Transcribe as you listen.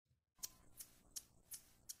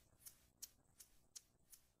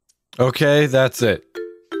Okay, that's it.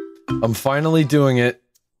 I'm finally doing it.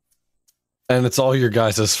 And it's all your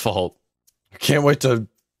guys' fault. I can't wait to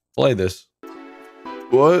play this.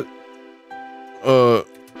 What?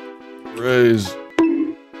 Raise.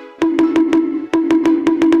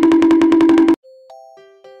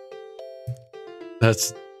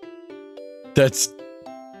 That's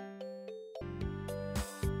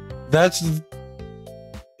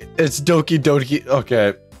it's Doki Doki.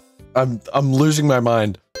 Okay. I'm losing my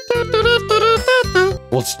mind.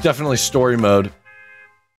 Well, it's definitely story mode.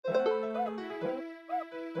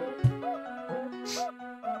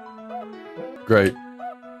 Great.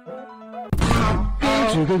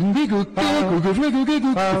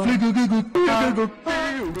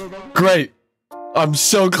 Great. I'm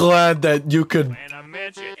so glad that you could.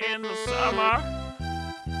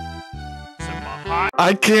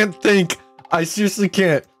 I can't think. I seriously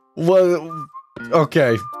can't. What?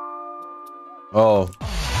 Okay. Oh.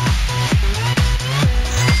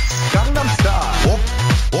 Gangnam Style.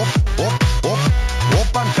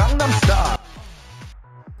 Gangnam Style.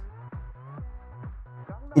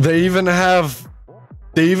 They even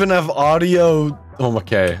have audio. Oh,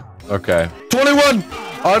 okay. Okay. 21.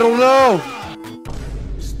 I don't know.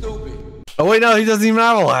 Oh wait, no, he doesn't even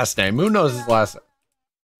have a last name. Who knows his last name?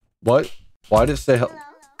 What? Why did it say hello?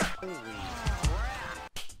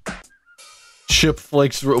 Chip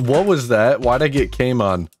Flakes. What was that? Why'd I get came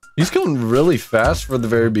on? He's going really fast for the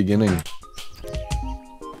very beginning.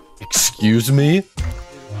 Excuse me?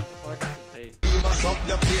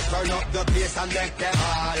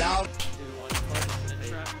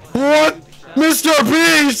 What? Mr.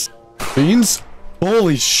 Beast! Beans?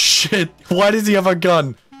 Holy shit. Why does he have a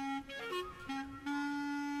gun?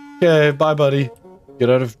 Okay, bye buddy. Get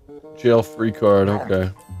out of jail free card,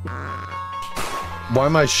 okay. Why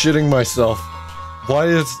am I shitting myself? Why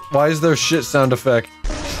is there shit sound effect?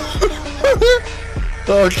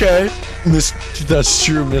 Okay. That's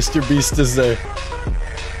true, Mr. Beast is there.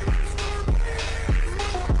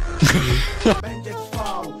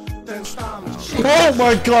 Oh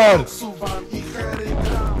my god!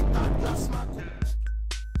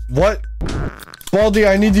 What? Baldi,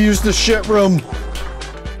 I need to use the shit room.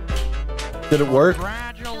 Did it work?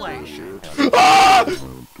 Congratulations. Ah!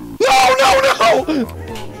 No!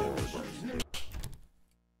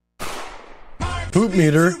 Poop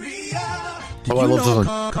meter. Oh, I love this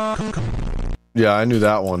one. Yeah, I knew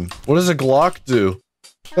that one. What does a Glock do?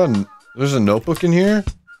 There's a notebook in here?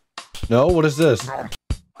 No? What is this?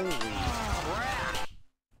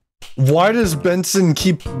 Why does Benson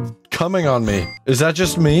keep coming on me? Is that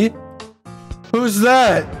just me? Who's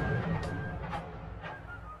that?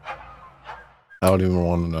 I don't even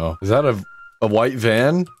want to know. Is that a white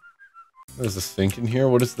van? There's a sink in here?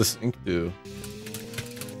 What does the sink do?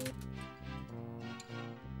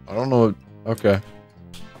 I don't know. Okay.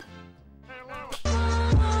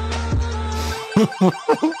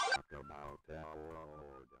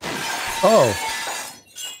 Oh.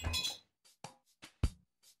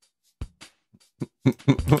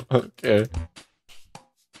 Okay.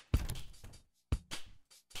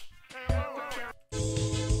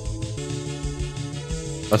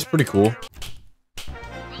 That's pretty cool.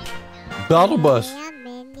 Battle bus.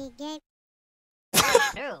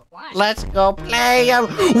 Let's go play.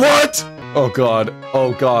 What? Oh god.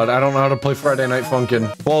 Oh god. I don't know how to play Friday Night Funkin'.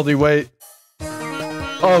 Baldi, wait.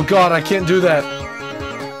 Oh god, I can't do that.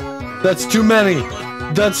 That's too many.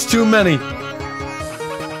 That's too many.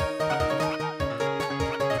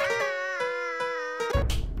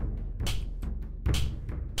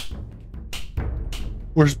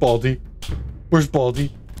 Where's Baldi? Where's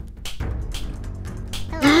Baldi?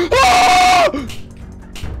 Oh!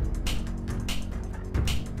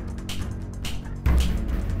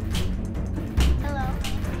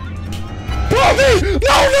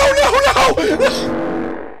 Baldi! No!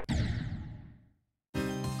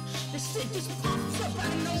 This shit just pops up out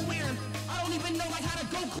of nowhere. I don't even know like how to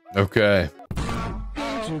go. Okay.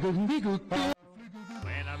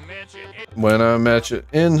 When I met you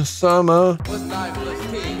in summer.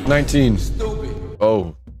 19.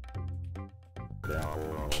 Oh.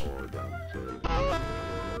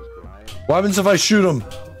 What happens if I shoot him?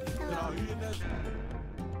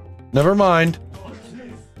 Never mind.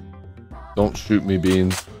 Don't shoot me,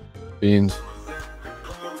 Beans. Beans.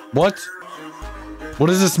 What? What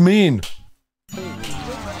does this mean?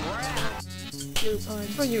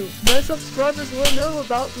 For you, my subscribers will know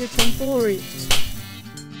about your tomfoolery.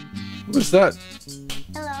 What is that?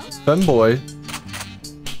 Hello? Femboy.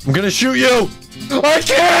 I'm gonna shoot you! I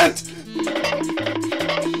can't!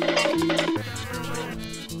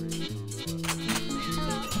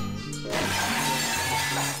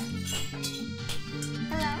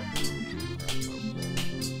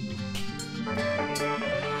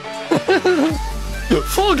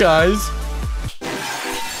 Fall Guys.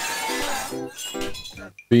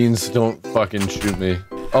 Beans, don't fucking shoot me.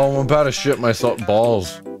 Oh, I'm about to shit myself.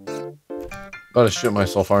 Balls. About to shit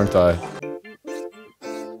myself, aren't I?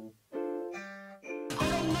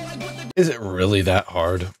 Is it really that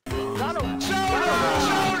hard?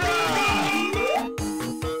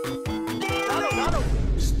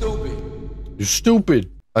 You're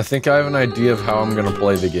stupid. I think I have an idea of how I'm gonna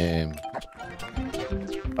play the game.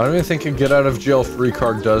 I don't even think a get out of jail free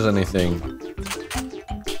card does anything.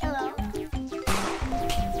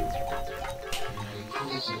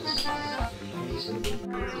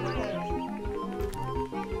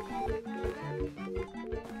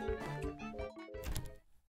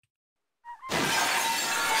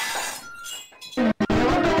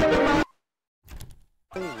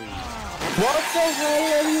 What the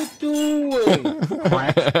hell are you doing?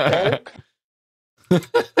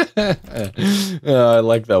 Yeah, I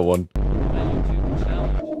like that one.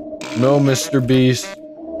 No, Mr. Beast.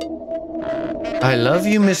 I love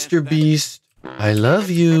you, Mr. Beast. I love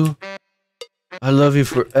you. I love you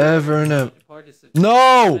forever and ever.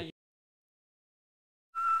 No!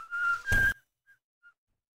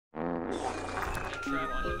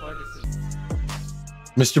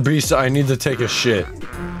 Mr. Beast, I need to take a shit.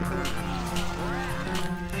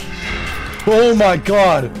 Oh my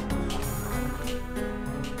god!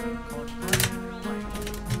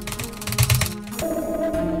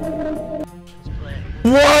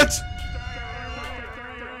 What?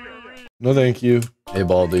 No thank you. Hey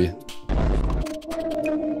Baldi.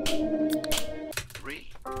 3,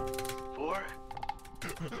 4.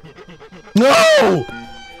 No!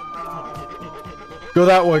 Go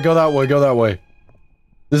that way, go that way, go that way.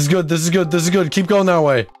 This is good, this is good, this is good. Keep going that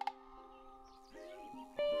way.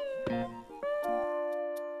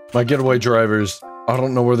 My getaway drivers. I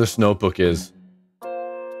don't know where this notebook is.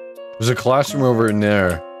 There's a classroom over in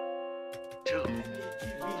there. 2,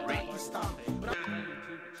 3.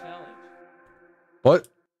 What?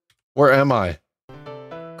 Where am I?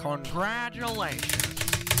 Congratulations.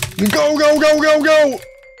 Go, go, go, go, go!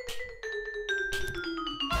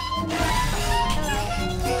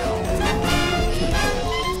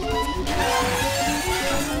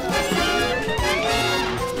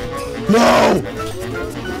 No!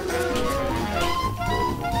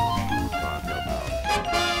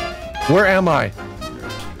 Where am I?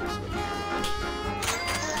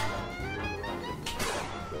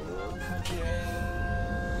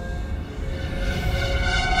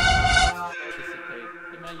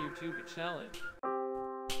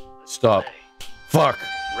 Stop. Fuck.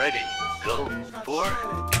 Ready, go, 4.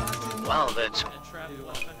 Wow, that's...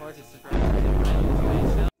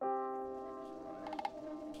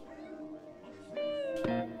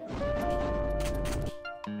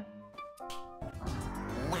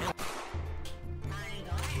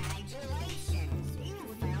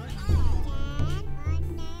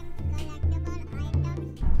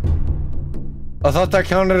 I thought that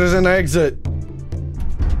counted as an exit.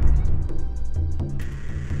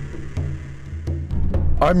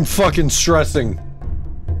 I'm fucking stressing.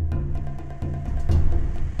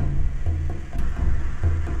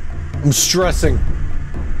 I'm stressing.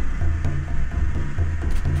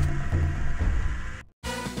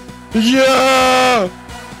 Yeah!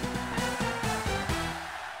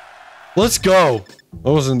 Let's go.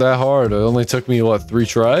 That wasn't that hard. It only took me, what, 3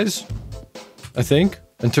 tries? I think.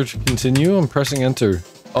 Enter to continue. I'm pressing enter.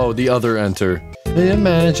 Oh, the other enter.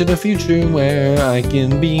 Imagine a future where I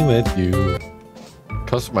can be with you.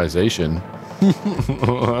 Customization.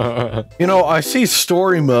 You know, I see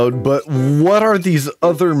story mode, but what are these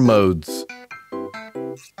other modes?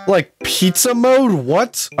 Like pizza mode?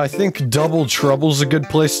 What? I think Double Trouble's a good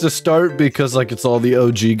place to start because like it's all the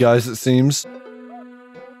OG guys, it seems.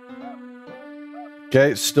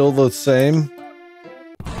 Okay, still the same.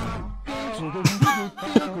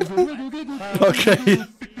 Okay,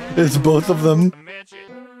 it's both of them.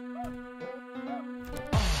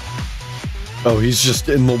 Oh, he's just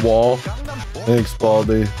in the wall. Thanks,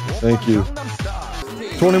 Baldi. Thank you.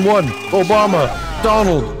 21. Obama.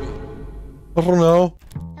 Donald. I don't know.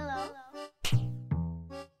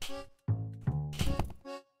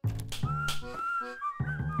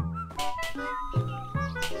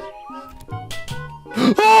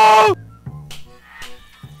 Oh!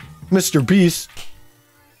 Mr. Beast.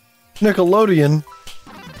 Nickelodeon.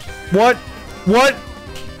 What? What?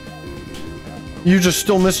 You just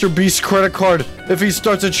stole Mr. Beast's credit card. If he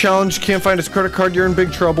starts a challenge, can't find his credit card, you're in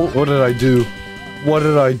big trouble. What did I do? What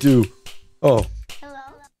did I do? Oh.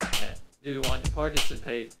 Do you want to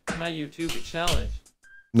participate in my YouTube challenge?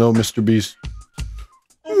 No, Mr. Beast.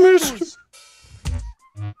 Mr.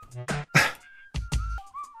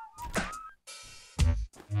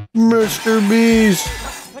 Mr. Beast.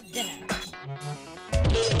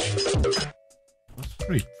 That's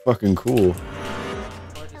pretty fucking cool.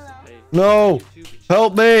 Participate. No!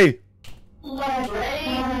 Help me!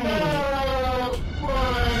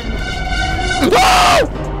 Ah!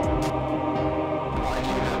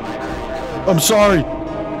 I'm sorry.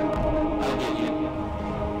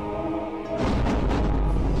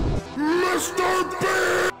 Mr. B!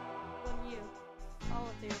 On you.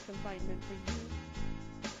 Solitary confinement for you.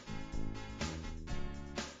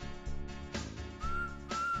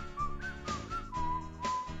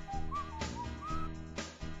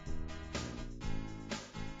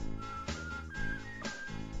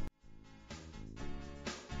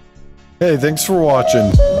 Hey, thanks for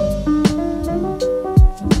watching.